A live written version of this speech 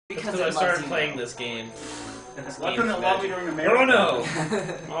Because I started playing this game. Why couldn't it log me during the marathon?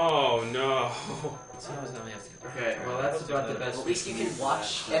 Oh no! Oh no! So I was not have to. Okay, well that's about the best. At least you can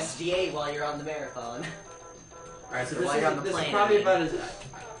watch SDA while you're on the marathon. Alright, so While you're on the this is plane. probably about as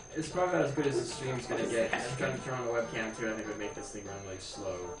it's probably about as good as the stream's gonna get. I'm trying to turn on the webcam too. I think would make this thing run like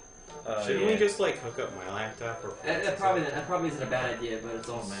slow. Shouldn't we just like hook up my laptop or? That probably isn't a bad idea, but it's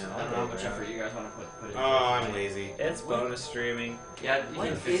also I don't know how much effort you guys want to put into Oh, I'm lazy. It's bonus streaming. Yeah, you What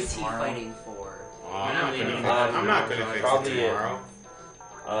can fix is it he tomorrow. fighting for? Oh, I'm not gonna fix it Probably tomorrow.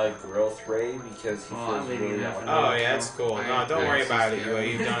 Growth ray because he Oh, feels I'm leaving really half an awkward. Oh yeah, that's cool. No, don't worry about it,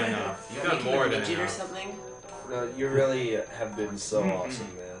 Yui. You've done enough. You've done Making more a than midget or enough. something? No, you really have been so awesome,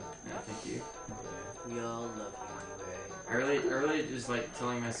 man. Yeah, thank you. We all love you anyway. I really just like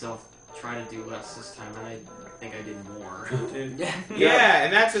telling myself try to do less this time, and I think I did more. Yeah,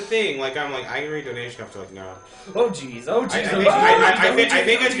 and that's the thing. Like I'm like I can read donation up to like no. Oh jeez, oh jeez. I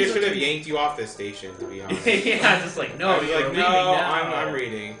think I just should have yanked you off the station to be honest. Yeah, just like no, I was you're like leaving no, now. I'm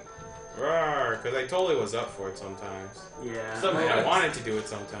reading. Because I totally was up for it sometimes. Yeah. Sometimes I wanted to do it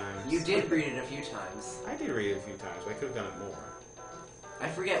sometimes. You did read it a few times. I did read it a few times, but I could have done it more. I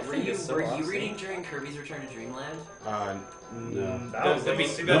forget, were think you it's so were you awesome. reading during Kirby's Return to Dreamland? No.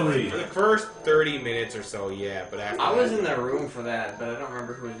 The first 30 minutes or so, yeah, but after I that, was in the room for that, but I don't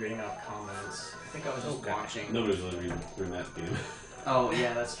remember who was reading out comments. I think I was just watching. Nobody's really reading during that game. Oh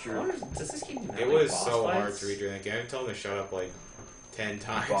yeah, that's true. Does this game have, It like, was boss so fights? hard to read during that game. I told him to shut up like 10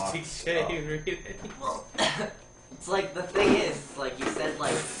 times. Boss. He said he'd read it. Well, it's like, the thing is, like, you said,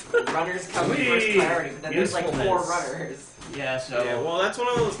 like, runners come with first Sweet. priority, but then there's, like, 4 Usefulness. runners. Yeah, so Yeah, well, that's one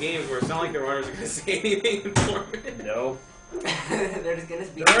of those games where it's not like the runners are going to say anything important. Nope. They're just gonna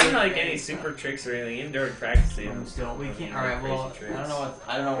be... There aren't like any super tricks or anything, even during practicing. still we can't. All right, well, Crazy I don't tricks. know what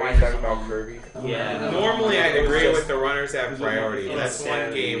I don't know Are why you there's talking a about Kirby? Yeah. Normally, I'd agree with the runners have priority, but It's that's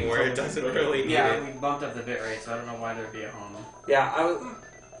one game where it doesn't really need Yeah, it. we bumped up the bitrate, so I don't know why there'd be a home. Yeah,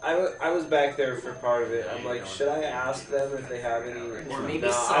 I was back there for part of it. I'm like, should I ask them if they have any? Or maybe no,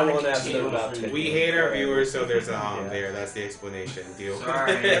 I Sonic won't ask them 2. about 10 We games. hate our viewers, so there's a Yeah. there. That's the explanation. Deal with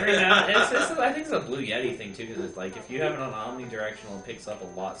Sorry. Every it. now, I think it's a Blue Yeti thing too, because it's like if you have it on omnidirectional, it picks up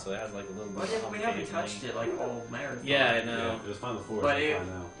a lot, so it has like a little bit of We haven't touched it like all marathon. Yeah, I know. Yeah, just Final Four. But is it- fine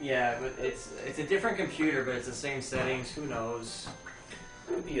now. Yeah, but it's a different computer, but it's the same settings. Who knows?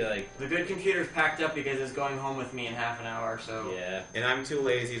 It'd be like, The good computer's packed up because it's going home with me in half an hour. So yeah. And I'm too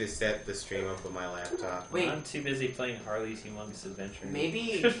lazy to set the stream up with my laptop. Wait, I'm too busy playing Harley's Humongous Adventure.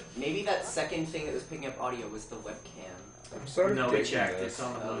 maybe that second thing that was picking up audio was the webcam. I'm sorry. no, we checked. It's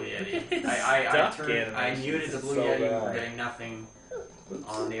on the Blue Yeti. I muted the Blue So Yeti. We were bad. getting nothing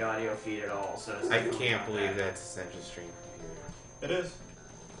on the audio feed at all. So it's I like, can't believe that's Essential Stream computer. It is.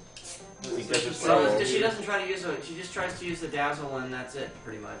 Because it's So so she doesn't try to use it. She just tries to use the Dazzle, and that's it,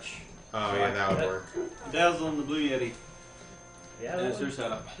 pretty much. Oh yeah, that would work. Dazzle and the Blue Yeti. Yeah, There's that their was,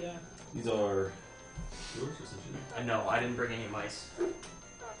 setup. yeah. These are yours essentially. No, I didn't bring any mice.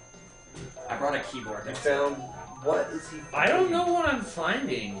 I brought a keyboard. You That's found what is he? I don't know what I'm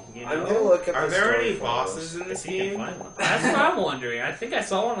finding. You know? I'm gonna look at Are the there story any photos. bosses in If this you can game? find one. That's what I'm wondering. I think I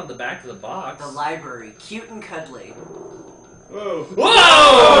saw one on the back of the box. The library, cute and cuddly. Whoa.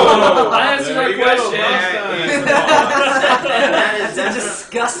 Whoa! I answered There my you go, question. That is the boss. that is That's a definitely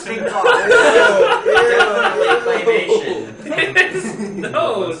disgusting box. claymation.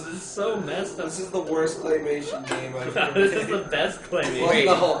 No, this is so messed up. This is the worst claymation game I've ever This is played. the best Claymate. Wait,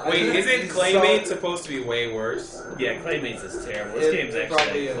 No, wait, isn't so- Claymate supposed to be way worse? Yeah, Claymates is terrible. This game's It actually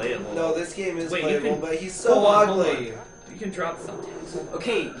probably is. playable. No, this game is Wait, you playable, can- but he's so hold on, hold ugly. You can drop thumbtacks.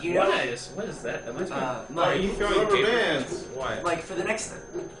 Okay, you know, What is that? Am I trying? Are Mike, you throwing Rubber paper? bands. What? Mike, for the next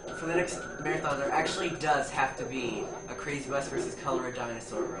marathon, there actually does have to be a Crazy West versus Color a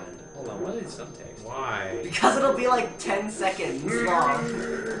Dinosaur run. Hold on, what is thumbtacks? Why? Because it'll be like 10 seconds long.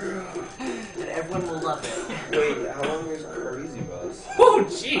 And everyone will love it. Wait, how long is Crazy Bus? Oh,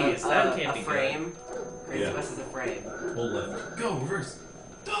 jeez, that can't a be frame. Crazy Yeah. West is a frame. Hold left. Go reverse.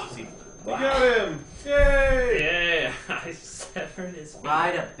 See, We got him! Yay! yeah, I severed his feet.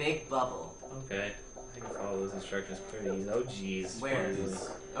 Ride a big bubble. Okay, I can follow those instructions pretty easy. Oh, jeez. Where? Jeez.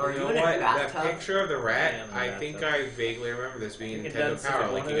 Or are You you know in a what? That bathtub? picture of the rat, Yeah, I'm in I the think bathtub. I vaguely remember this being You can Nintendo dance Power,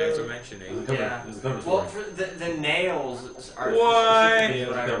 to like one you of guys were those. mentioning. There's a cover. Yeah. There's a cover Well, story. for the nails are What? specifically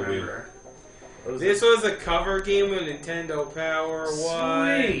what I Yeah, remember. This was a cover game of Nintendo Power.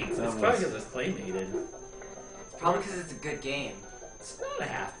 What? Sweet! It's That probably was- because it's Claymated. Probably because it's a good game. It's not a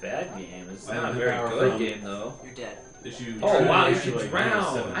half bad game. It's I not a have very power good from- game, though. You're dead. Issue. Oh, wow, you issue, should like,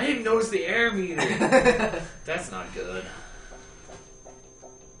 drown. 7. I didn't notice the air meter. That's not good.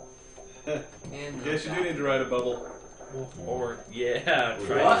 In the Yes, you do need to ride a bubble. Or yeah,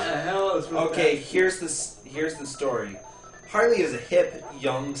 try What it. the hell is with Okay, here's the story. Harley is a hip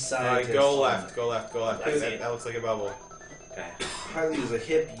young Alright, scientist. go left. I see. That looks like a bubble. Okay. Harley is a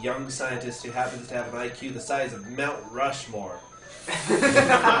hip young scientist who happens to have an IQ the size of Mount Rushmore.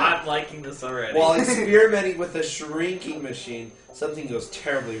 I'm liking this already. While experimenting with a shrinking machine, something goes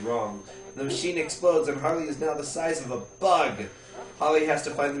terribly wrong. The machine explodes, and Harley is now the size of a bug. Harley has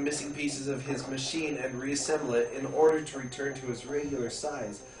to find the missing pieces of his machine and reassemble it in order to return to his regular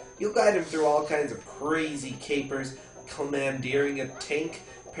size. You'll guide him through all kinds of crazy capers, commandeering a tank,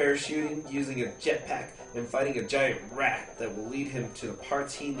 parachuting, using a jetpack, and fighting a giant rat that will lead him to the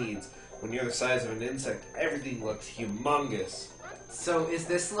parts he needs. When you're the size of an insect, everything looks humongous. So is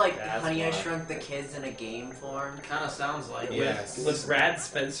this like That's Honey I why. Shrunk the Kids in a game form? Kind of sounds like it. Yes. With Brad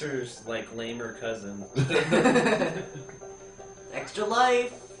Spencer's like lamer cousin. Extra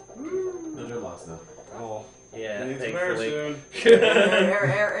life. No, they're lost now. Oh, Yeah, Needs some air thankfully. soon.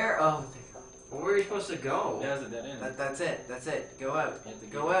 Air. Oh, Where are you supposed to go? That's a dead end. that's it. Go out.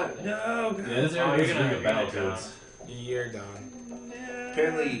 Go out. No. Yeah, this Oh, area you're is gonna a go Battletoads. You're done.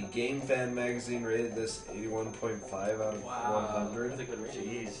 apparently Game Fan magazine rated this 81.5 out of 100.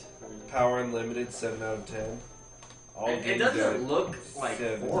 Jeez. Power Unlimited 7 out of 10. All It games doesn't out- look like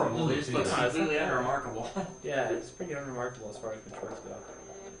Seven. horrible. It just looks No, it's completely not bad. unremarkable. Yeah, it's pretty unremarkable as far as controls go.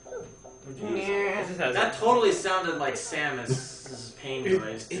 Oh, jeez. Yeah. This just has That totally sounded like Samus's pain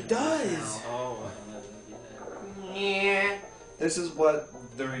noise. It does. Oh. Yeah. This is what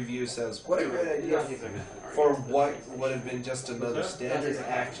the review says. What a great idea for what would have been just another standard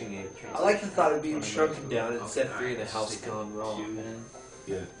action game. I like the thought of being shrunken down and set free in a house gone wrong.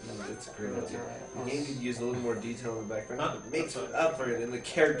 Yeah. That's a great idea. The game could use a little more detail in the background, but it makes up for it in the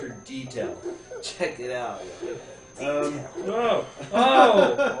character detail. Check it out. No.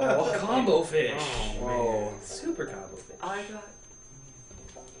 Oh. Combo fish. Whoa. Super combo fish. I got.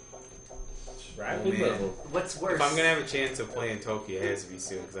 Right Oh, with man. level. What's worse? If I'm gonna have a chance of playing Tokyo, it has to be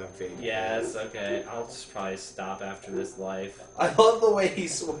soon because I'm fading. Yes, okay. I'll just probably stop after this life. I love the way he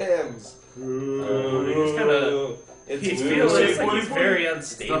swims. He's kinda. It's He voodoo feels like swimming. he's very the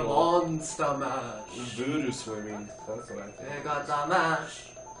unstable. monster mash. Voodoo swimming. That's what I think. They got the mash.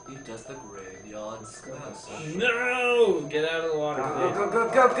 He does the graveyard smash. No! Get out of the water. Go, please. go, go,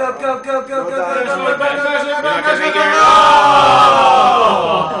 go, go, go, go, go, go, go, You're go, not go, gonna make it.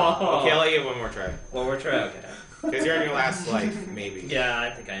 Oh! Okay, I'll let you have one more try. Well, we're trying. Okay. Because you're on your last life, maybe. Yeah,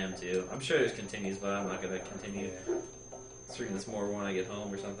 I think I am too. I'm sure there's continues, but I'm not gonna continue. Let's read this more when I get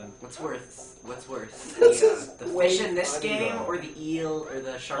home or something. What's worse? What's worse? This is The way fish in this funny, game, though. or the eel, or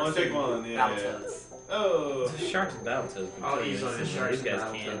the shark? I'll take one, yeah, Battletoads. Oh. The Sharks and Battletoads. Oh, easily the These sharks guys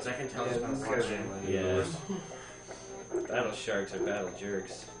and can't. Battletoads. I can tell Yeah, it's been these guys watching. are Yeah. Battle Sharks or Battle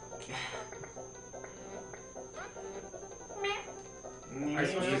Jerks. Are you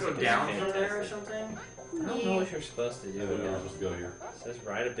supposed to go down from there or something? I don't know what you're supposed to do. Yeah, we're not supposed to go here. It says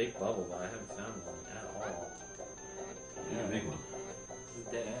ride a big bubble, but I haven't found one at all. Yeah, big one.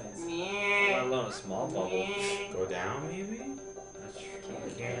 Dead ends. Let alone a small bubble. Go down, maybe? That's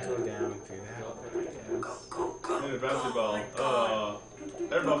Can't go down through that. Go, go, go. Hey, basketball. Air Go,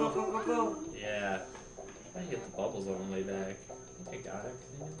 go, bubble. go, go, go. Yeah. I get the bubbles on the way back. I think I got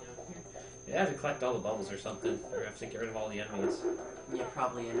everything down here. Yeah, I have to collect all the bubbles or something. Or I have to get rid of all the enemies. Yeah,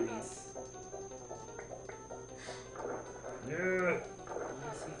 probably enemies. Yeah.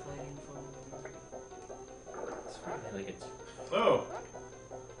 What's he fighting for? It's probably like it's. Oh.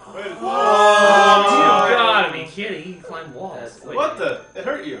 Wait. You Oh, gotta be kidding! You can climb walls. Wait. What the? It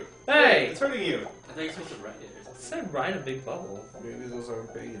hurt you. Hey! It's hurting you. I think it's supposed to write it. It said ride a big bubble. Maybe those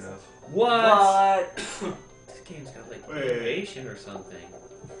aren't big enough. What? What? This game's got like Wait. innovation or something.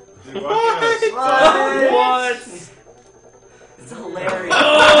 Dude, what? What? It's hilarious.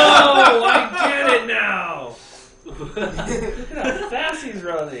 Oh, I get it now. Look at how fast he's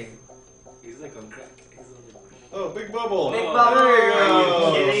running. He's like on crack. Oh, big bubble. Big Oh, bubble. There you go.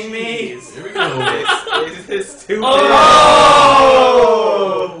 Are you kidding me? Here we go. Is this too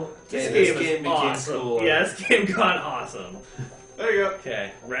Oh! This Okay, game, this game is became awesome. cooler. Yeah, this game got awesome. There you go.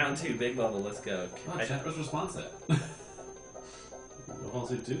 Okay, round 2, big bubble. Let's go. Oh, chat was response set. All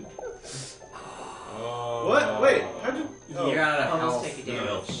suit 2? Oh. What? Wait. How'd you? Oh. You're out of Almost health. take a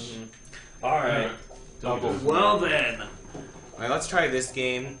damage. Mm-hmm. All right. Double. Well then. Alright, let's try this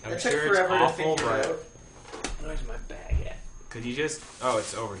game. I'm It took sure it's forever to awful, figure it but out. Where's my bag at? could you just? Oh,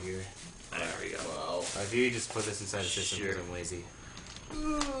 it's over here. There we go. Well, if you just put this inside the system because I'm lazy.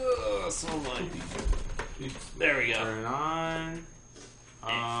 So much. There we go. Turn it on.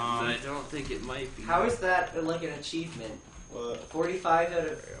 I don't think it might be. How is that like an achievement? What? 45 out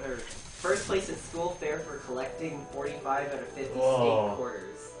of or First place at school fair for collecting 45 out of 50 Whoa. state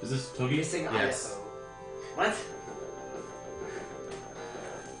quarters. Is this Togi? Missing Yes. Idaho. What?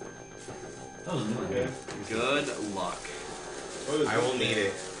 That was really good. Good luck. I will need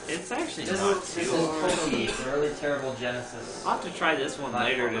it. It's actually This not is too Pokey. hard. It's a really terrible Genesis. I'll have to try this one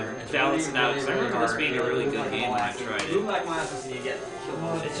later to It's balance it out, because I remember this hard. being a really good game when I tried Move it. like molasses and you get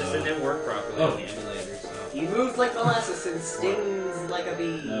killed. It's just it didn't work properly Oh. on the emulator, so. He moves like molasses and stings like a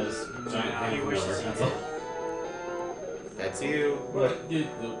bee. That was giant He hand wishes over. he That's did. all. That's you. What? Okay.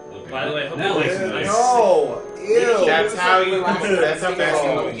 By the way, hope Now you it's like nice. No! Ew! That's how you. That's how fast you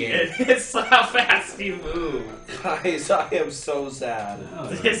Oh. move in game. It's how fast you move. Guys, I am so sad. Oh,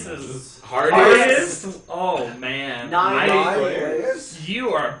 This is Hardest. hardest. Oh man, Nine players? You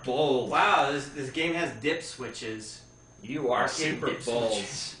are bold. Wow, this game has dip switches. You are Arcade super dip bold.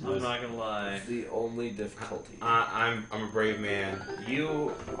 switches. I'm not gonna lie. The only difficulty. I'm a brave man.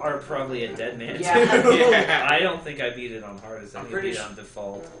 You are probably a dead man Yeah. too. Yeah. I don't think I beat it on hardest. I I'm think I pretty beat it su- on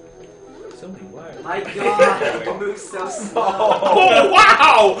default. So many wires. My god, he moves so slow. Oh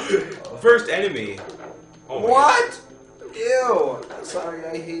wow! First enemy. Oh my What? Ew! Sorry,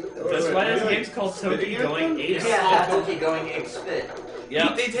 I hate those. That's why this Really? game's called Spitting Toki at Going them? Ape. Yeah. Toki going ape spit. God.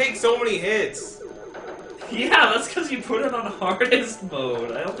 Yeah. They take so many hits. Yeah, that's because you put it on hardest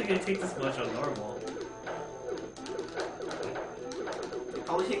mode. I don't think I take this much on normal.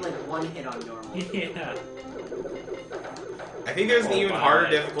 Probably take like one hit on normal. Yeah. I think there's an Oh, even my. harder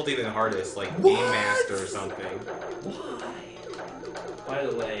difficulty than hardest, like Game Master or something. Why? By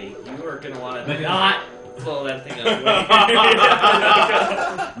the way, you are gonna want to Make it- not blow that thing up.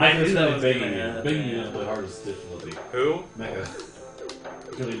 I knew that was begging gonna you. happen. Begging you to play hardest difficulty. Who? Mecha.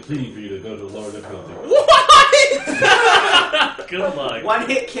 Really pleading for you to go to lower difficulty. Good luck. One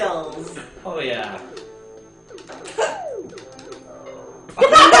hit kills. Oh yeah.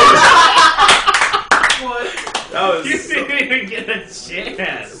 That was. You so- didn't even get a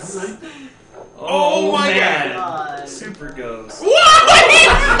chance. Oh my man. God. Super Ghost.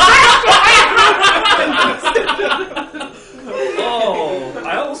 Oh,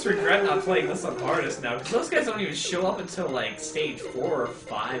 I almost regret not playing this on hardest now, because those guys don't even show up until like stage 4 or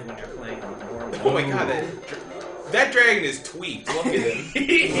 5 when you're playing on normal. Oh my god, that dragon is tweaked. Look at him.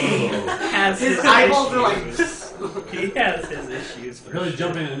 He has His his eyeballs are issues. He has his issues for Really sure.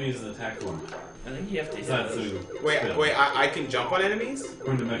 jump in enemies and attack one. I think you have to hit Besides those. to Wait, spin. wait, I can jump on enemies?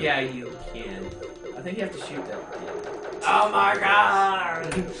 According to Mecha. Yeah, you can. I think you have to shoot them. Oh my god.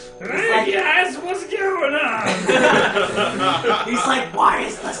 Hey guys, what's going on? He's like, why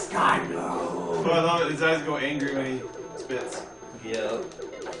is the sky blue? Oh, I love it. His eyes go angry when he spits. Yep.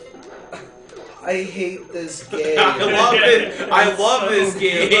 I hate this game. I love it. I That's love so this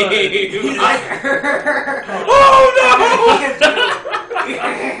good. game. He's like, Oh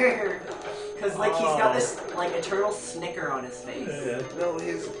because like he's got this like eternal snicker on his face. No,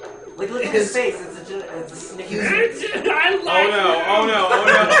 his Like look at his face. It's a snicker. I no! like Oh no! Oh no! Oh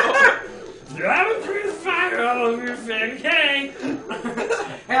no! Driving through the fire all over your face. Hey!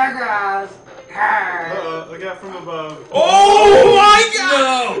 Hey guys. Hey. Look out from above. Oh my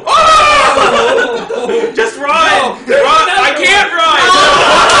god! No! Oh! Just run! Run! I can't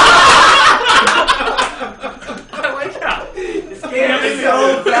run! Oh my god! This game is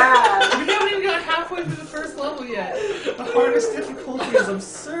so bad. We haven't even got halfway through the first level yet. The hardest difficulty is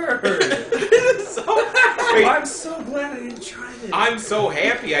absurd. This is so. Wait, I'm so glad I didn't try this. I'm so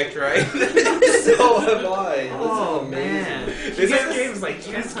happy I tried. so am I. This Oh is man! This This is- game is like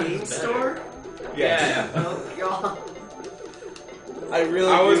Use 10 Game times better. Store. Yeah. Oh god. I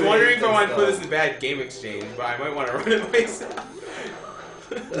really. I was do wondering hate if I wanted to put stuff. this in bad game exchange, but I might want to run it myself.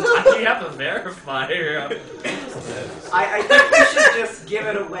 You have a verifier. I think you should just give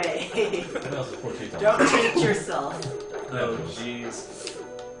it away. What else is 14 times? Don't cheat yourself. Oh jeez.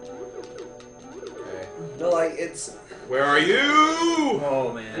 Okay. No, like it's. Where are you?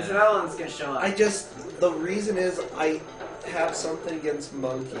 Oh There's man. another one that's gonna show up. I just. The reason is I have something against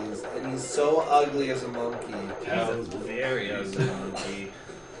monkeys, and he's so ugly as a monkey. He's a very ugly monkey.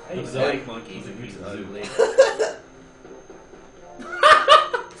 I used to Ugly. like monkeys and he's ugly.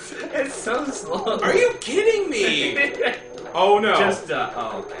 It's so slow. Are you kidding me? Oh no. Just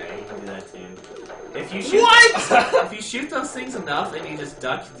oh okay, you can do that too. If you shoot What? if you shoot those things enough and you just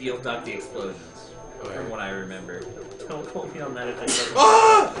duck, you'll duck the explosions. From what I remember. Don't quote me on that if it doesn't.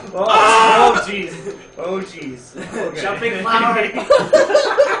 Ah! Oh jeez. Oh jeez. Okay. Jumping flower.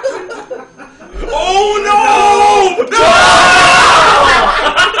 Oh no! No!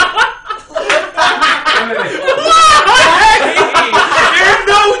 Why? There's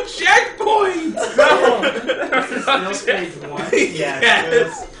no checkpoints. Still stage 1.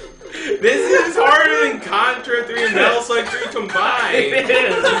 Yes.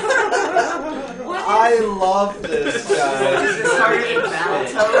 I love this Is guy. this harder than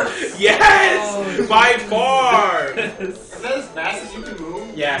Battletoads? Yes! By far! Is that as fast as you can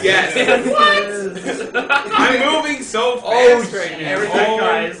move? Yeah. Yes. I'm moving so fast right now. Every Oh,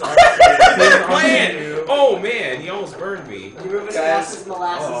 guys are this plan. Oh man, he almost burned me. You move as Guys. fast as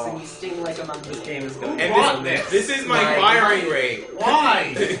molasses and you sting like a monkey. This game is going. And this is my Why? firing rate.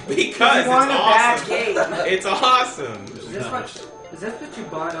 Why? Because it's You won a bad awesome. game. It's awesome. Is this what you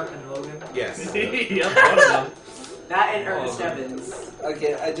bought up in Logan? Yes. Yep, one of them. That and Ernest Evans.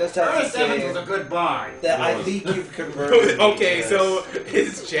 Okay, I just have to Ernest Evans was say a good buy. that I think you've converted. me Okay, to so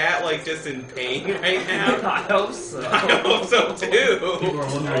this. is chat like just in pain right now? I hope so. I hope so People too. are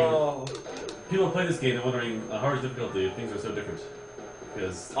wondering. Oh. People play this game. They're wondering how is difficulty. Things are so different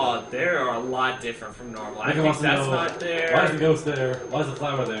because. Oh, they are a lot different from normal. I Nigga think wants to that's know, not there. Why is the ghost there? Why is the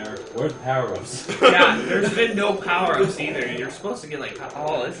flower there? Where's the power-ups? Yeah, there's been no power-ups either. You're supposed to get like,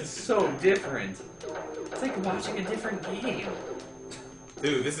 oh, this is so different. It's like watching a different game.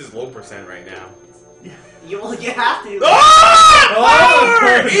 Dude, this is low percent right now. You have to.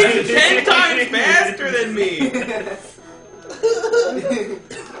 Oh! He's 10 times faster than me!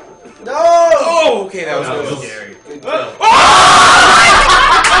 No! Oh, okay, that was That good. was Scary. Good kill.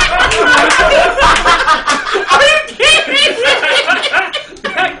 Are you kidding me?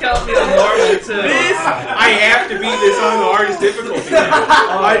 That got me on normal too. This, I have to beat this on the hardest difficulty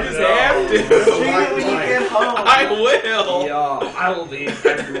now. I just have Stream to. it when you get home. I will. Yo, I will be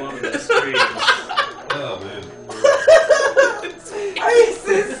every one of the streams. Oh man.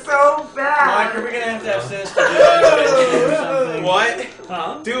 This is so Mike, bad. are we gonna have to have Sinister do that or something? What?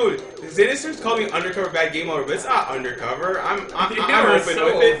 Huh? Dude, Sinister's called me undercover bad game over, but it's not undercover. I'm You I'm were open so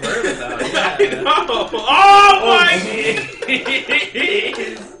with it. overt about it, I yeah. know. Oh my! Jeez.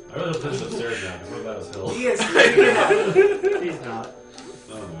 I really hope this is absurd now because what about his hill? He is really He's not.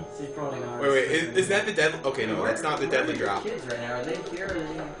 Oh man. He's probably not. Wait, is that the deadly? Okay, no, it's not the deadly drop. Kids right now, are they here? Or are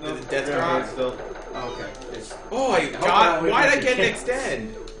they... Is it death They're drop? hard still. Oh, okay. It's, Oh, I hope got. not. We Why did I can get an kick. extend?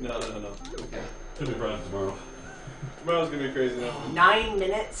 no. Should be brought up tomorrow. Tomorrow's gonna be crazy enough. 9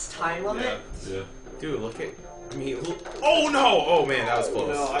 minutes time limit. Yeah. Yeah. Dude, look at. I mean, look. Oh no! Oh man, that was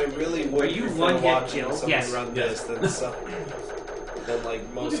close. No, I really would Are you prefer one hit watching kill? someone Yes. run Yes. this than like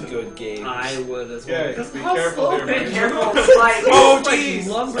most good games. I would as well. Yeah, Because be how careful slow there, they Mike. Be move. careful, spikes. Oh Like jeez!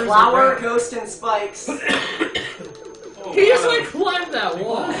 lumbers Flower, around. ghost, and spikes. Oh, He just wow. like climbed that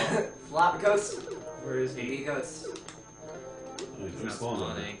wall. Flop, ghost. Where is Maybe he? ghost. Oh, he's He's not spawning.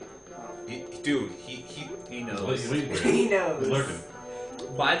 spawning. Dude, he. He He's knows. waiting for He you. knows. He's lurking.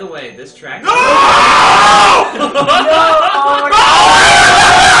 By the way, this track. No!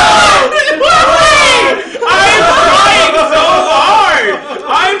 I'm trying so hard!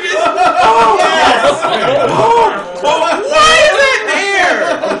 I'm just. Oh, yes! Oh, why is it there?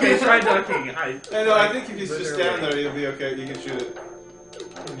 Okay, try ducking. I know. I think if you just stand there, you'll be okay. You can shoot it.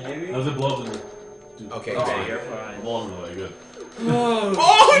 Maybe. That was a blow up in the. Okay, Okay, you're fine. Along the way, good.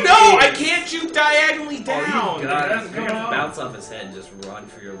 Oh no! I can't shoot diagonally down! Oh, you got That's it. You're going gonna on. bounce off his head and just run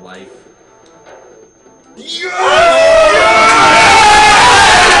for your life.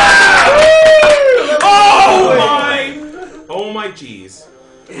 Oh my! Oh my jeez.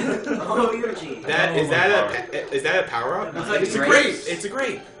 Oh, you're G. That is that a power up? It's like It's a grapes. grape. It's a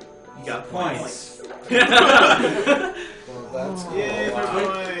grape. You got Points. Well, that's Yay for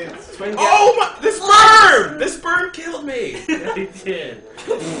wow. points. Twin Oh my! The sperm! The sperm killed me. He did.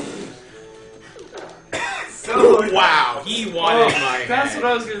 So Wow, he wanted my That's head.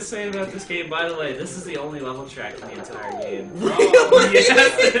 what I was gonna say about this game. By the way, this is the only level track in the entire game. Really?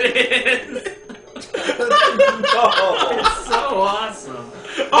 Yes, it is. No. It's so awesome.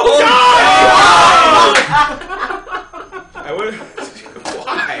 Oh no! I would.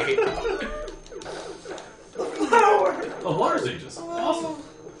 Why? Oh, water stages. Awesome.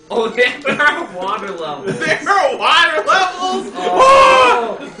 Oh, there are water levels. There are water levels.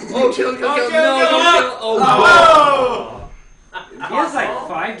 Oh, kill, kill, kill, kill, no, kill, no, Oh! He has like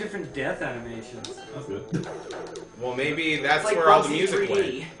 5 different death animations. That's good. Well, maybe that's like where all the Rosie music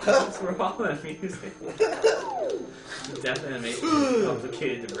 3D. went. That's where all that music. Death animation is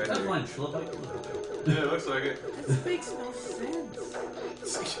complicated to That's render. fine. Trilobite. Yeah, it looks like it. This makes no sense.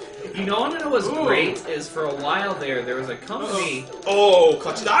 You know what I know was great is for a while there was a company. Oh,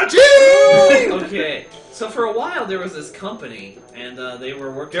 Clutchdachi! Okay, so for a while there was this company, and they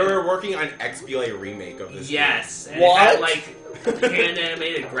were working. They were working on XBLA remake of this. Yes, and What? it had like hand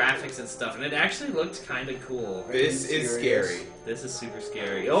animated graphics and stuff, and it actually looked kind of cool. Game. This is Serious? scary. This is super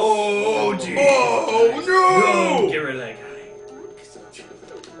scary. Oh, geez. Oh no! Get rid of that guy.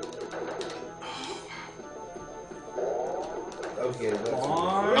 Okay, that's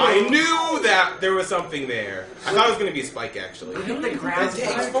I knew that there was something there. I thought it was going to be a spike, actually. Look at the ground. It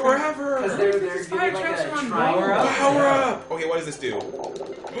takes forever. Because they're giving like a triangle. Power up. Okay, what does this do?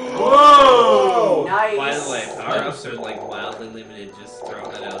 Whoa! Nice. By the way, power-ups are like wildly limited. Just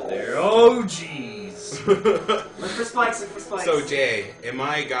throwing that out there. Oh, jeez. Look for spikes. Look for spikes. So Jay, am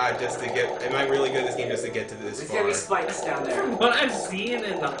I really good at this game just to get to this There's far? gonna be spikes down there. From what I've seen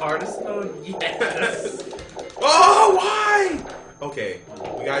in the hardest mode, yes. Oh, why? Okay,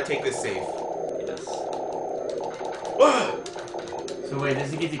 we gotta take this safe. Yes. Ah! So wait,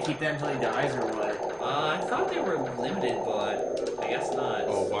 does he get to keep that until he dies or what? I thought they were limited, but I guess not.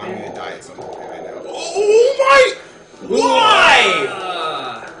 Oh, well, I'm gonna die at some point. I know. Oh my! Why?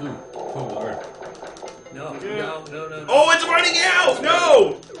 Oh, Lord. No. Oh, it's running out!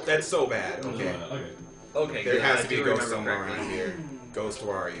 No! That's so bad. Okay. Okay. Okay, There good. has I to be a do ghost remember somewhere correctly. around here. Ghost,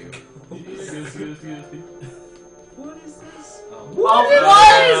 where are you? What is this? Oh,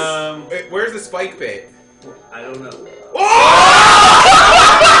 What? Wait, where's the spike pit? I don't know.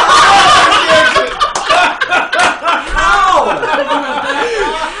 Oh!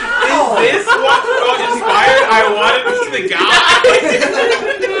 Is this what inspired I want to be the guy?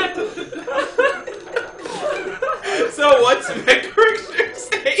 So what's Vector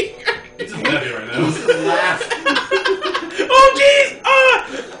saying? He's just happy right now. Laugh. Oh jeez!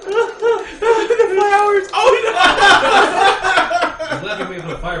 The flowers! Oh He's laughing at me with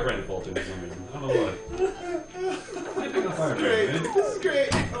a firebrand faulting for some reason. I don't know why. Why pick a firebrand, man? This is great.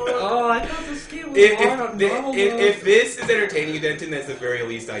 Oh, I thought this game was no! hard on normal mode. If this is entertaining you, Denton, that's the very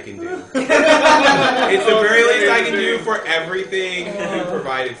least I can do. It's the very least I can do for everything you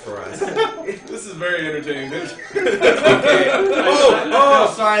provided for us. This is very entertaining. Okay.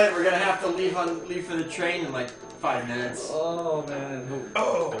 Oh, sorry that we're gonna have to leave for the train in like 5 minutes. Oh, man.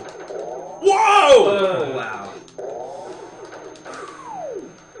 Oh! Whoa! Oh, wow.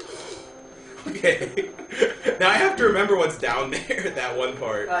 Okay. Now I have to remember what's down there, that one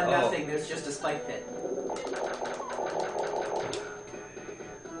part. Nothing. There's just a spike pit.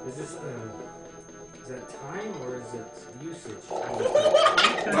 Is this is that time or is it usage? Well,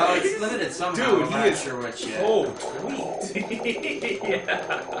 Well, it's limited somehow. Dude, I'm he not is sure which yet. so tweaked. Yeah.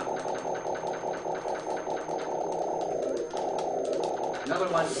 Another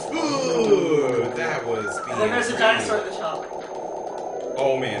one. Ooh, that was being Then there's a dinosaur at the top.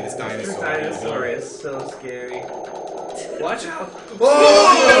 Oh man, this This dinosaur. dinosaur is so scary. Watch out.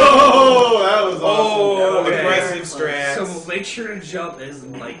 Oh, that was awesome. Oh, Okay. aggressive strats. So make sure to jump as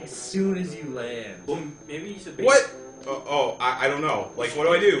soon as you land. Well, maybe you should bait What? I don't know. Like, what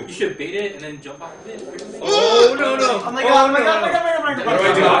do I do? You should bait it and then jump off of it. Oh no no! Oh my god, oh my god, oh my god, oh my god, oh my What do I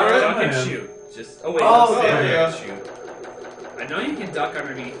god. do? Duck and shoot. Just oh wait, Oh, don't stand there there you and shoot. I know you can duck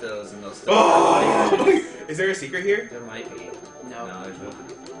underneath those and those. Oh! Is there a secret here? There might be. No. No, there's no.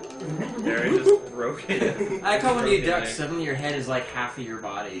 They're just broken. I call when you Broken duck, there. suddenly your head is like half of your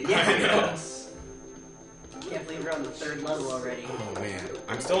body. Yes. Can't believe we're on the 3rd level already. Oh man,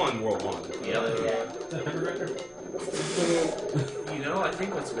 I'm still on World 1. Yep. Yeah. Is that pepper right there? You know, I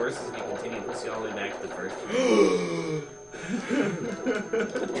think what's worse is we continue to push you all the way back to the first.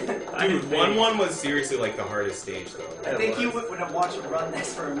 Dude, 1-1 was seriously like the hardest stage though. I think you would have watched him run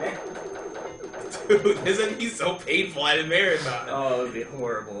this for a minute. Dude, isn't he so painful at a marathon? Oh, it would be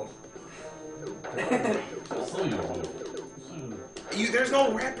horrible. Slow you down. There's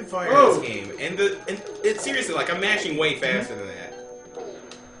no rapid fire in Whoa. this game, and it's seriously like I'm mashing way faster than that.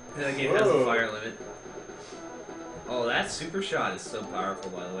 And the game has a Whoa. fire limit. Oh, that super shot is so powerful,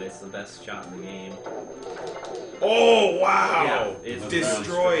 by the way. It's the best shot in the game. Oh wow! Yeah, it's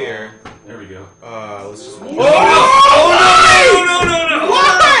Destroyer. There we go. Let's just. Oh, Oh, no, no, no, no!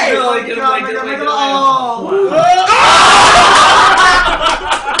 Why? No, Oh I my didn't god, like oh it, my like god, it, oh like my god.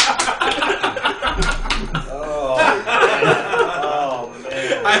 Oh, man. Oh,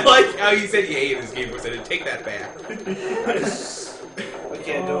 man. I like how you said you hated this game, but said take that back.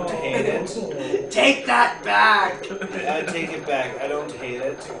 Okay, I don't hate it. Take that back! I take it back. I don't hate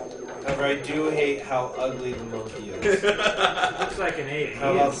it. However, I do hate how ugly the monkey is. Looks like an 8.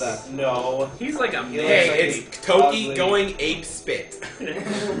 How about that? No. He's like a He Hey, looks it's like Toki ugly. going ape spit.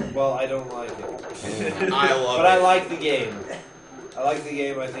 Well, I don't like it. I love But it. I like the game. I like the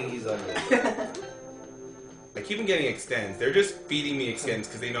game. I think he's ugly. I keep on getting extends. They're just feeding me extends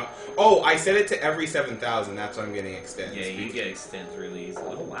because they know. Oh, I set it to every 7,000. That's why I'm getting extends. Yeah, you get extends really easy.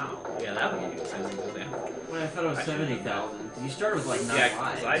 Oh, wow. Yeah, that would get extends into that. When I thought it was 70,000. You started with like 9 Yeah,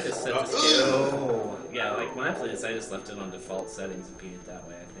 lives. because I just set the Oh. scale. Yeah, like when I played this, I just left it on default settings and beat it that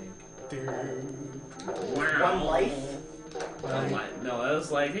way, I think. One life? No, it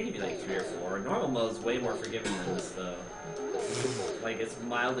was like, they give you like 3 or 4. Normal mode's way more forgiving than this, though. Like, it's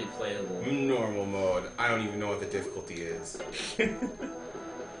mildly playable. Normal mode. I don't even know what the difficulty is. This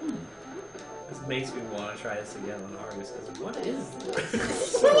makes me want to try this again on Argus, because what is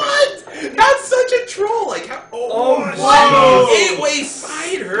this? What? That's such a troll. Like, how? Oh, wow. jeez. 8-way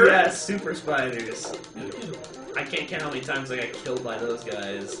spider. Yeah, super spiders. I can't count how many times I got killed by those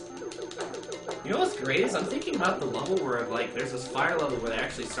guys. You know what's great is I'm thinking about the level where, like, there's this fire level where they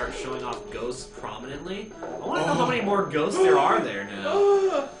actually start showing off ghosts prominently. I want to know how many more ghosts there are there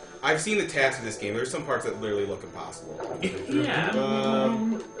now. I've seen the tabs of this game. There's some parts that literally look impossible. Yeah.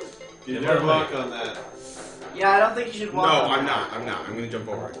 You never walk on that. Yeah, I don't think you should No, walk on I'm that. not. I'm gonna jump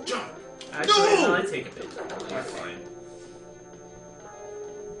over it. Jump! Actually, No! no, I take a bit. That's fine.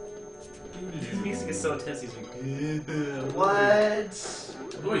 His music is so intense, he's like, What?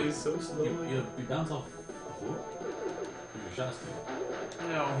 Wait, he's so slow. you bounce off the floor? Your shots do.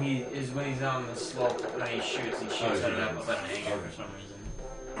 No, he is when he's on the slope and he shoots out of that but an angle for some reason.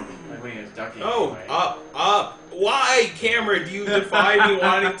 Like when he was ducking. Oh, anyway. up! Why, camera, do you defy me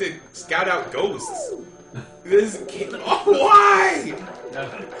wanting to scout out ghosts? This why?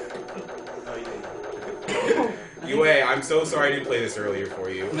 UA, I'm so sorry I didn't play this earlier for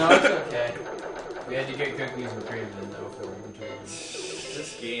you. No, it's okay. We had to get cookies and cream in though before we turned.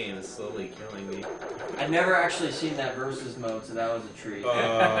 This game is slowly killing me. I've never actually seen that versus mode, so that was a treat. Do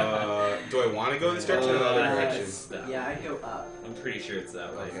I want to go this direction or the other direction? It's that Yeah, I'd go up. I'm pretty sure it's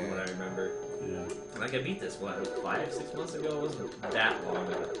that way from Okay. what I remember. Yeah. Like, I beat this, what, 5-6 months ago? It wasn't that long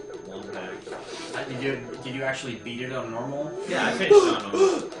back. Did you actually beat it on normal? Yeah, I finished on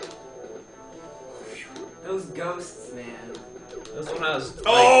them. Those ghosts, man. That's when I was, like,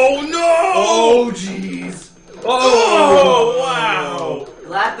 Oh no! oh, jeez! Oh wow!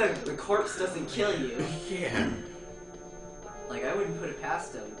 Glad the corpse doesn't kill you. Yeah. Like, I wouldn't put it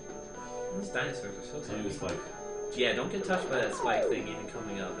past him. These dinosaurs are so So you tiny. just like, Yeah, don't get touched by that spike thing even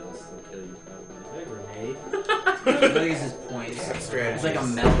coming up. It'll still kill you, probably. Grenade. I think it's his points. Strategies. It's like a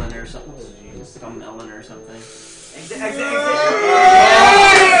melon or something. It's like a melon or something.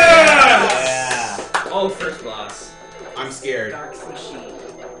 Oh, first boss. I'm scared. Dark's machine.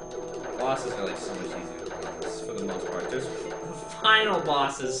 Bosses are like so much easier than this, for the most part. The final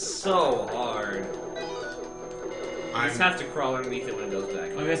boss is so hard. You just have to crawl underneath it when it goes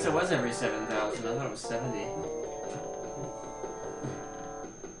back. I guess it was every 7,000. I thought it was 70.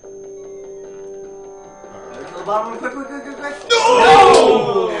 Kill the bottom one, quick!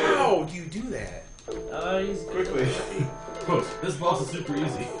 No! How do you do that? He's Quickly. quote, this boss is super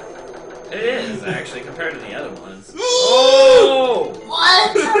easy. It is, actually, compared to the other ones. Oh!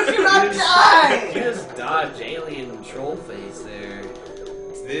 What? How did you not You die? just dodge alien troll face there.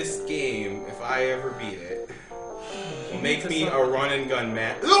 This game, if I ever beat it, will make me a run and gun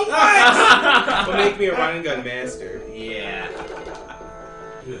master. What? Will make me a run and gun master. Yeah.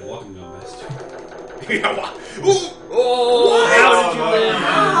 You're a walking gun master. Yeah, wa- Ooh! Oh, What? how did you live?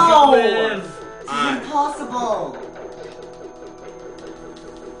 How did you live? It's impossible.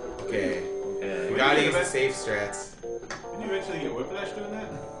 Okay, Okay. we gotta use the safe strats. Did you eventually get whiplash doing that?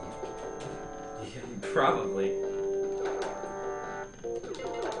 Probably.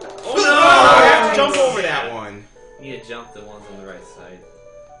 Oh no! I have to jump over that one. You need to jump the ones on the right side.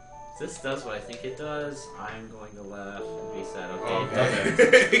 If this does what I think it does, I'm going to laugh and be sad. Okay.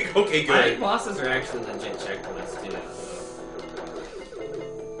 Okay. Okay, I think good. bosses are actually legit checkpoints too. So.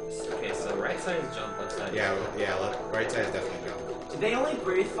 Okay, so right side is jump, left side is jump. Right side is definitely jump. Did they only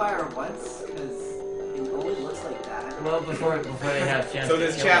breathe fire once? Because it only looks like that. Well, before they have a chance So to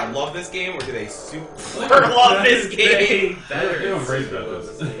does kill chat him. love this game, or do they super love this game? Better. They don't praise about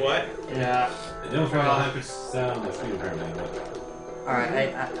this. What? Yeah. They don't try high pitched sound like speed apparently, but All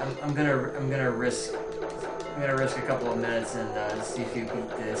right. I'm gonna risk a couple of minutes and see if you beat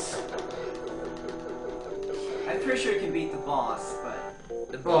this. I'm pretty sure you can beat the boss, but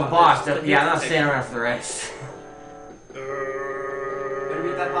Well, boss. Yeah, I'm not staying around for the rest. better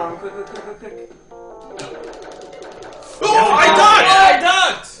beat that bottom quick. Oh, I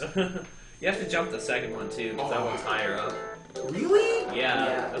ducked! You have to jump the second one too, because that one's higher up. Really?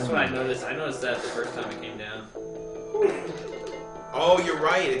 Yeah, that's what I noticed. I noticed that the first time it came down. Oh, you're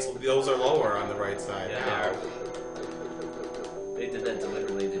right. Those are lower on the right side. Yeah, they are. They did that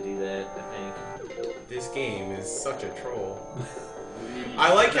deliberately to do that, I think. This game is such a troll.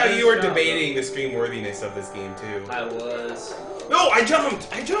 I like how you were debating the stream worthiness of this game too. I was. No, I jumped!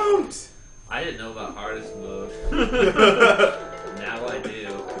 I didn't know about hardest mode. Now I do.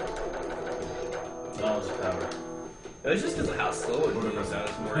 knowledge is power. It was just because of how slow it moves. I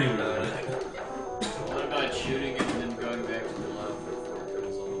was worried about it. What about shooting it and then going back to the left before it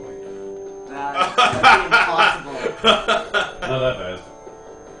goes all the way down? That'd be impossible. Not that fast.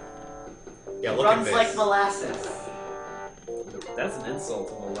 Yeah, look at Runs this. like molasses. That's an insult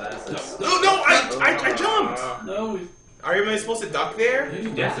to molasses. No, I jumped! No, Am I supposed to duck there? you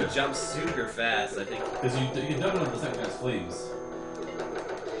You have to don't. jump super fast, I think. Because you don't know the second guy's flames.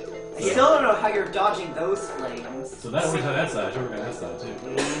 I still don't know how you're dodging those flames. So that works on that side. It should work on that side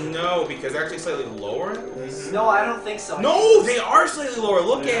too. No, because they're actually slightly lower. No, I don't think so. No, they are slightly lower.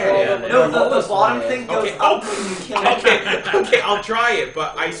 Look at it. No, the bottom thing goes Okay, up when you kill it. Okay, I'll try it,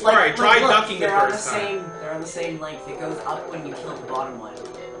 but I swear I tried look, ducking the they're on first time. They're on the same length. It goes up when you kill the bottom one.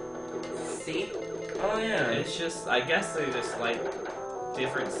 See? Oh yeah. It's just, I guess they're just like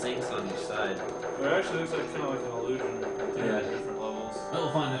different sinks on each side. It actually looks like kind of like an illusion. Yeah. Different levels.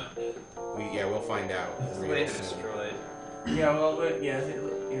 We'll find out. We'll find out. It's real way soon. destroyed. Yeah, well, but, yeah,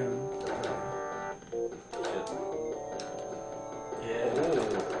 you know.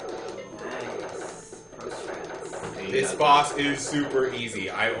 Nice. Pro strats. This boss is super easy.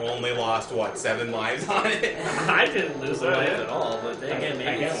 I only lost, what, 7 lives on it? I didn't lose a life at all, but then again, maybe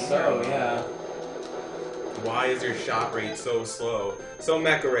I guess it's so, yeah. Why is your shot rate so slow? So,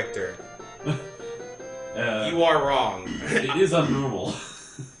 Mecha Richter, Uh, you are wrong. it is unnormal.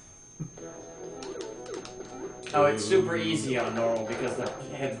 Oh, it's super easy on normal because the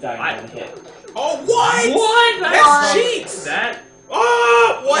head's dying by the hit. Oh, what? What? That's cheats! That.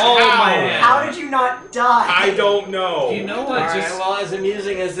 Oh, what? Oh, How? man. How did you not die? I don't know. You know what? Alright, Just. well, as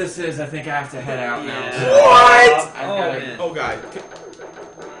amusing as this is, I think I have to head out now. Yeah. What? I've Oh, gotta- man. Oh, God.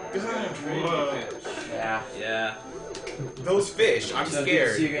 Yeah. Yeah. Those fish, I'm So,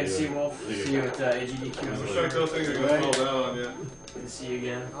 scared. See you again, Seawolf. Yeah. See you at AGDQ. I'm sure those things are gonna fall down on you. Good to see you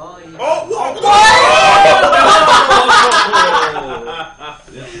again. Oh, you Oh, what?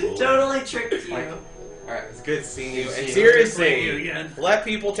 That's cool. totally tricked you. Alright, it's good seeing you. And See you. seriously, let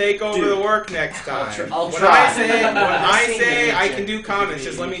people take over the work next time. I'll when try. I say I can do comments,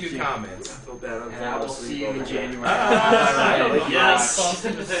 just let me do comments. And I will see you in January. Yes.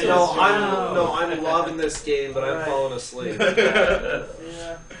 I'm loving this game, but I'm falling asleep.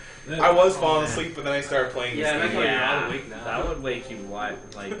 I was falling asleep, but then I started playing this Yeah, and I game. thought you were Yeah, wide awake now. that would wake you wide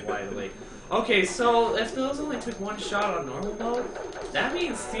awake. Okay, so if those only took one shot on normal mode, that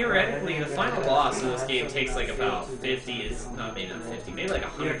means theoretically the final boss of this game takes like about 50, maybe not 50, maybe like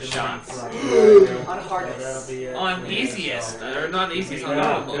 100 shots. On hardest. On easiest, or not easiest, on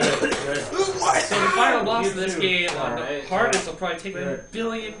normal mode. So the final boss of this game on the hardest will probably take like a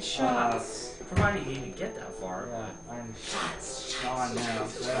billion shots. Provided you even get that far. I'm gone now.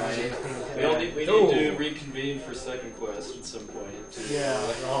 We need to reconvene for second quest at some point.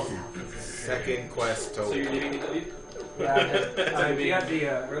 Second quest So you're total. leaving me? We got the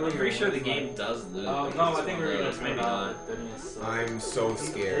I'm pretty sure the game does lose. No, I think we're gonna maybe not. I'm so They were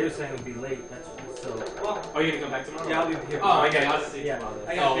scared. saying it'd be late. That's so. Well, are you gonna come back tomorrow? Yeah, I'll be here. Oh, okay. I'll see you Yeah. tomorrow.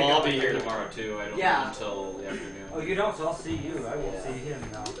 I Oh, gotta pick well, I'll up be the here kid. tomorrow too. I don't Yeah. know until the afternoon. Oh, you don't, so I'll see you. I won't see him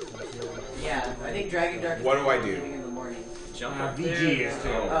now. Yeah, I think Dragon Dark is What do I do? leaving in the morning. Jump Uh, up VG there. is too.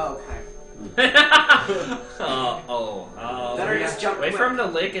 Oh, okay. Better just jump Wait quick. for him to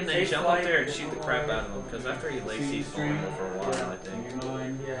lick and then Safe jump up flight. there and shoot the crap out of him. Because after he licks, he's vulnerable for a while, I think.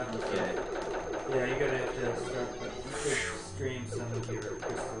 Yeah. Okay. Yeah, you're gonna have to stream some of your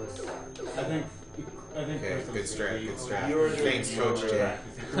Chrysalis. I think. Okay, good strat, good strat. You're the- Thanks, Coach J.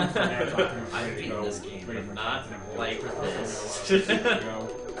 I've beaten this game, but not like this.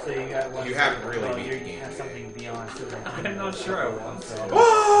 So you got one. You haven't really well, beat you the game have yet. something beyond. I'm not sure I want to.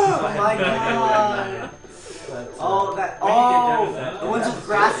 Oh my god! But, Oh, that. when you get done Oh! with that- The ones with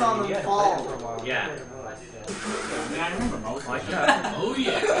grass on them fall. Yeah. I remember most Like that. Oh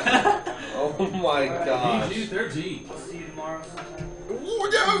yeah. Oh my gosh. PG-13. I'll see you tomorrow sometime. Oh,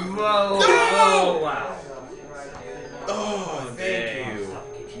 no! Whoa! No! Oh, wow. Oh, thank you.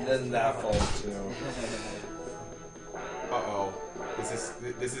 Then that falls too. Uh-oh.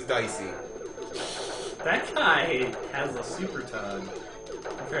 This is dicey. That guy has a super tug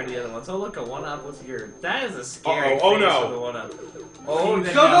compared to the other ones. Oh, look, a 1-up with your... That is a scary Uh-oh. Oh, face no. for the 1-up. Oh, Go,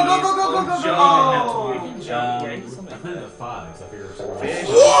 go, go, go, go, go, go, go! You can jump. Yeah, he's I played at 5, so I figured it was Fish.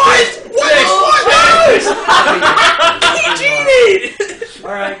 What? What? He cheated!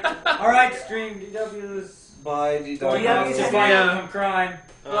 Alright, stream DW's. Bye, DW. DW. Just find out from crime.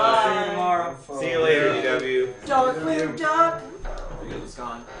 See you Bye. tomorrow. See you later, DW. Darkwing Duck! It was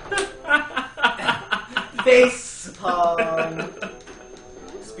gone. Face palm.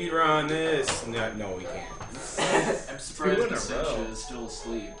 Speedrun this. No, we can't. I'm Two surprised in a the Cinch row. is still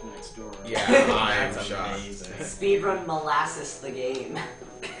asleep next door. Yeah, I'm That's shocked. amazing. Speedrun molasses the game.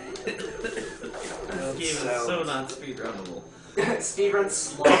 This game is so not speedrunnable. Speedrun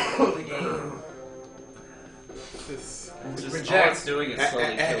slaughter the game. Just Just all it's doing is slowly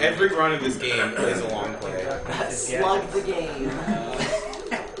killing every me. run of this game is a long play. Slug the game.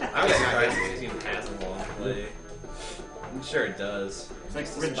 I'm surprised it even has a long play. I'm sure it does.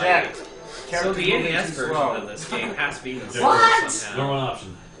 Reject. So the moving NES too version slow. of this game has to be even slower What? somehow. Number one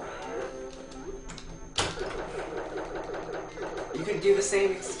option. You could do the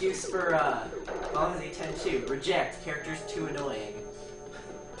same excuse for Final Fantasy X too. Reject. Characters too annoying.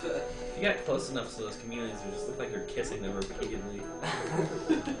 If you got close enough to those communities, it just look like they're kissing them repeatedly.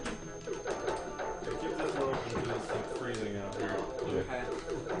 Keep this rope because it's like freezing out here. Okay.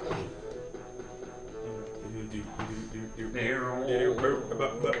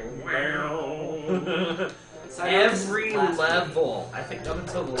 So I know this is Every last level, I think up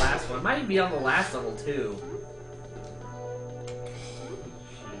until the last one, might even be on the last level too.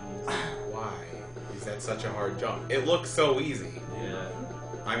 Why is that such a hard jump? It looks so easy. Yeah.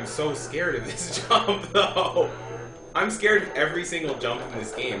 I'm so scared of this jump, though. I'm scared of every single jump in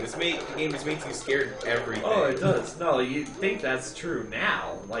this game. The game just makes you scared of everything. Oh, it does. No, you think that's true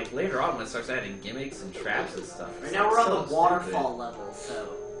now. Like later on when it starts adding gimmicks and traps and stuff. Right it's now like we're on so the waterfall level,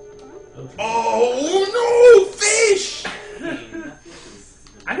 so. Oh no, fish!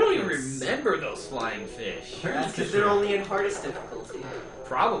 I don't even remember those flying fish. That's because they're only in hardest difficulty.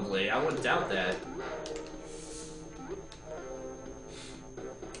 Probably, I wouldn't doubt that.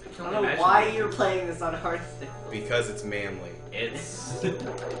 I don't know why you're playing this on hardest difficulty. Because it's manly. It's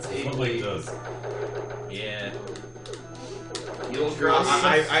That's what Blake does. yeah. You'll grow.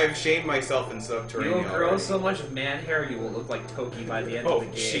 I've shamed myself in Subterranean. You'll grow so much man hair, you will look like Toki by the end Oh, of the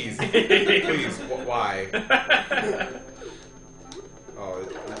game. jeez. Please, why? Oh,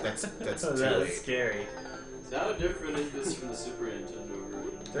 that's too That's late. scary. So how different is this from the Super Nintendo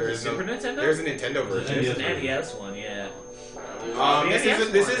version? There's a Super Nintendo? There's a Nintendo version. There's an NES one, yeah.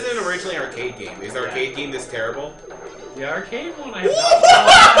 This isn't originally an arcade game. Is the arcade game this terrible? The arcade one I have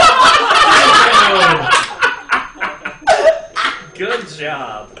not. Good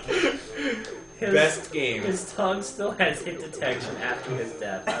job. Best game. His tongue still has hit detection after his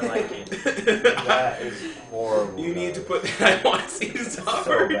death. I like it. That is horrible. You need to put that. I want to see this so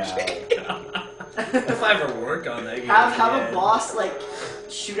version. bad. If I ever work on that game. Have again. a boss, like,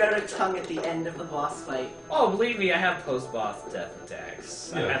 shoot out a tongue at the end of the boss fight. Oh, believe me, I have post-boss death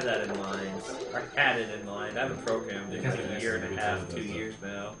attacks. I Yeah. have that in mind. Or had it in mind. I haven't programmed it in like a year and a half, 2 years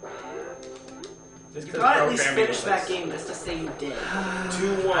now. Just You 'cause gotta at least programming finish is that like- game just to say you did.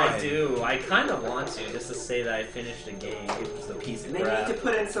 2-1. I do. I kind of want to, just to say that I finished a game. It's just a piece of And they crap. need to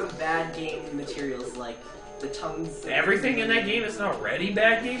put in some bad game materials like the tongues. Everything in that game is already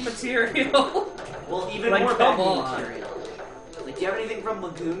bad game material. Well, even Like, more bad come game on. material. Like, do you have anything from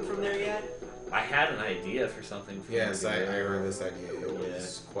Lagoon from there yet? I had an idea for something. From Yes, I there. heard this idea. It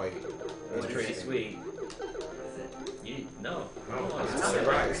was quite. It was pretty sweet. Is it? No. Oh, I was it's a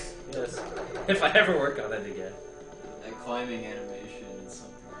surprise. Yes. If I ever work on it again. That climbing animation is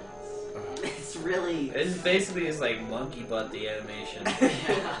something else. It's really. It's basically is like monkey butt the animation.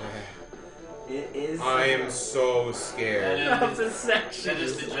 It is. I am so scared. Of the section. That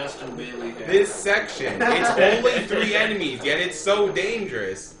is the Justin Bailey guy. This section, it's only 3 enemies, yet it's so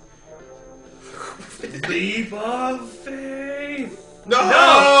dangerous. Leap of faith. No!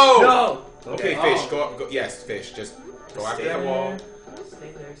 No. Okay, Oh. fish, go. Yes, fish. Just go after that wall.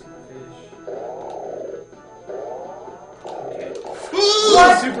 Stay there, super fish. Okay.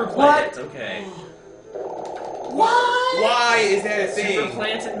 What? Super What? plant. Okay. What? Why is that a Super thing?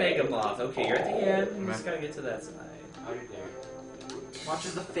 plant and Mega Moth. Okay, you're at the end. You just gotta get to that side. Watch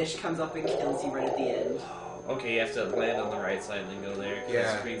as the fish comes up and kills you right at the end. Okay, you have to land on the right side and then go there. 'Cause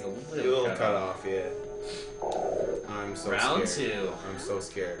Yeah. The screen's a A little, little cut off, yeah. I'm so Round scared. 2. I'm so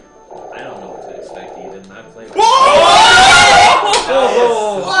scared. I don't know what to expect even. I played.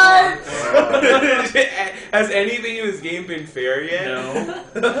 Oh! What? Has anything in this game been fair yet?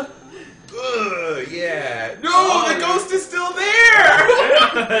 No. Ugh, yeah. No, the ghost is still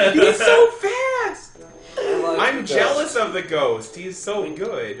there! He's so fast! I'm jealous of the ghost. He's so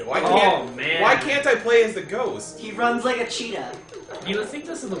good. Why can't man. Why can't I play as the ghost? He runs like a cheetah. You would think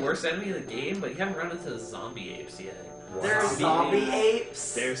this is the worst enemy in the game, but you haven't run into the zombie apes yet. They're zombie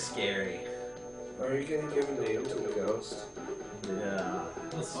apes. They're scary. Are you gonna give a name to the ghost? Yeah.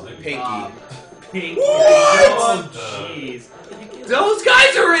 Pinky. Pink. What? Oh, jeez. Those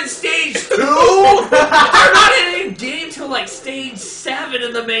guys are in stage 2! They're not in a game till like stage 7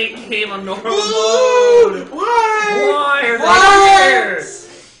 in the main game on normal mode. Why? Why are What? they here?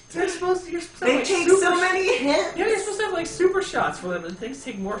 They're supposed to, you're supposed to They have, like, take super so many hits. Yeah, you're supposed to have like super shots for them, and things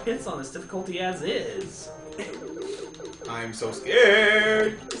take more hits on this difficulty as is. I'm so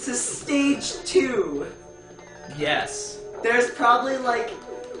scared. This is stage 2. Yes. There's probably like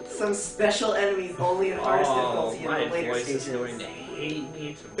some special enemies only in hardest Oh, difficulty in my the later voice stages. is going to hate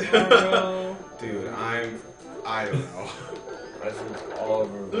me tomorrow. Dude, I don't know. Residence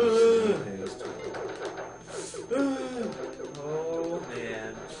Oliver Oh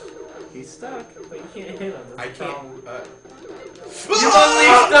man. He's stuck, but you can't hit him. That's I the can't. problem. You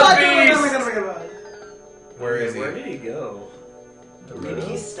unleashed the Where is Where he? did he go? Maybe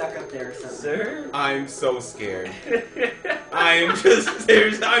he's stuck up there or something. Sir? I'm so scared. I'm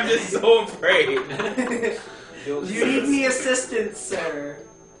just so afraid. You need me assistance, sir.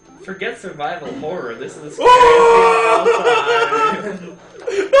 Forget survival horror. This is the scariest thing of all time.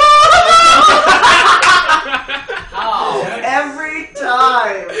 Oh, every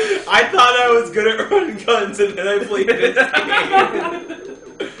time. I thought I was good at running guns, and then I played this game.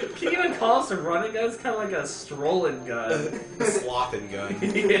 Can you even call this a running gun? It's kind of like a strolling gun. Slothin' gun.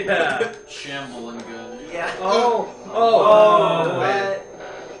 Yeah. Shambling gun. Yeah. Oh. What?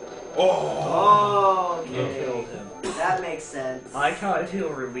 Oh. Oh, You okay. killed him. That makes sense. I like how I feel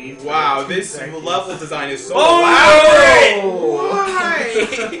relieved. Wow, for 2 this seconds. level design is so Oh! elaborate.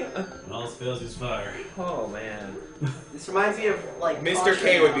 Why? When all else fails, use fire. Oh man. This reminds me of like Mr.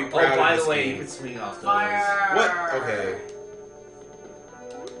 K would be Oh, proud by of this the way, game. you can swing off those. Fire. What? Okay.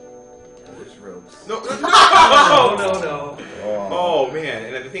 There's ropes. No. No. Oh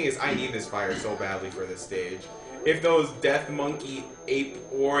man, and the thing is, I need this fire so badly for this stage. If those death monkey ape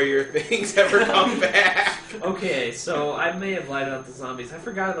warrior things ever come back. Okay, so I may have lied about the zombies. I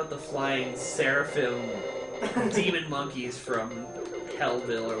forgot about the flying seraphim demon monkeys from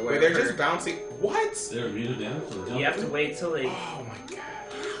Hellville or Wait, wherever. they're just bouncing. What? They're immune to damage, so they jump. You have to wait till they. Oh my god.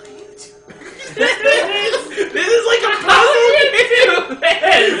 This is like a puzzle.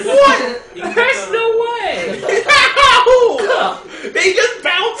 What? There's no way! How? They just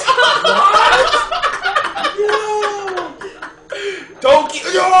bounce off. No. Don't get.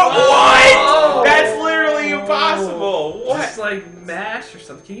 No. What? That's literally impossible. What? Just like mash or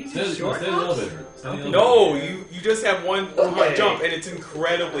something. Can you Stay, use short stay in the elevator. Stay in the Okay. elevator. No, you just have one Okay. jump and it's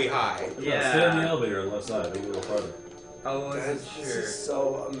incredibly high. Yeah. Stay on the elevator on the left side. Maybe a little farther. Oh, This is it sure? is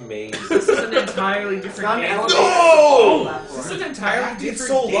so amazing. This is an entirely It's different not an game. elevator. No! This is an I entirely get different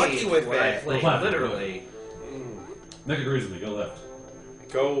so game lucky with what I that. played, Well, literally. Make it reasonably. Go left.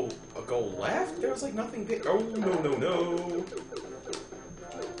 Go left? There was like nothing big. Oh, no.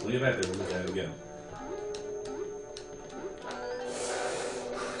 Leave it back there. We'll look at it again.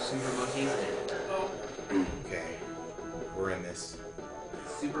 Super monkeys. Okay. We're in this.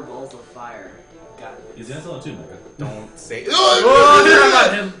 Super balls of fire. Got it. He's that's all too, Mega. Don't say. Oh, never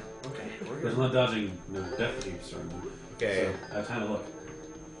mind him. Okay, we're There's good. not dodging the death keeps or anything. Okay. So, have time to look.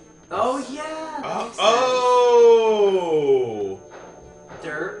 Oh yeah. that makes Oh! sense.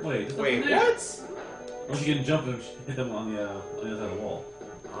 Dirt. Wait, there's Wait, nothing there. what? Or you can jump and hit them on the other side of the wall.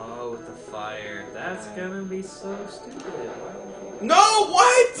 Oh, with the fire. That's gonna be so stupid. Why would No,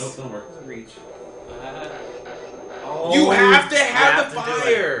 what? Nope, don't work. you reach? You have to have the do it.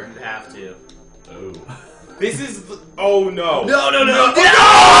 fire. You have to. Oh. This is. Oh no. No! No!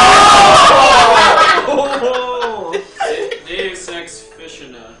 Deus Ex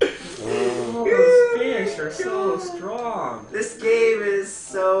Machina. Oh, those fish are so strong. This game is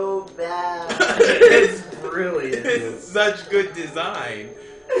so bad. It's brilliant. It's such good design.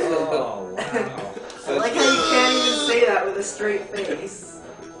 Oh, wow. I like how you can't even say that with a straight face.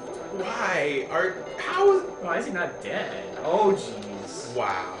 Why? How? Why is he not dead? Oh, jeez.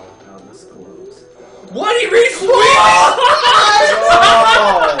 Wow. Oh, this glows. What? He reached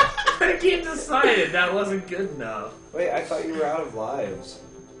I can't decide. That wasn't good enough. Wait, I thought you were out of lives.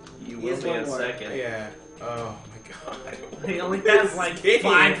 You He will has be in one a more. second. Yeah. Oh my god. He only has like This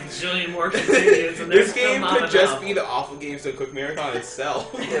game- 5 jillion more continues, and This there's still game not could just enough. be the awful games to Quick Marathon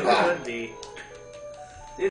itself. It would be.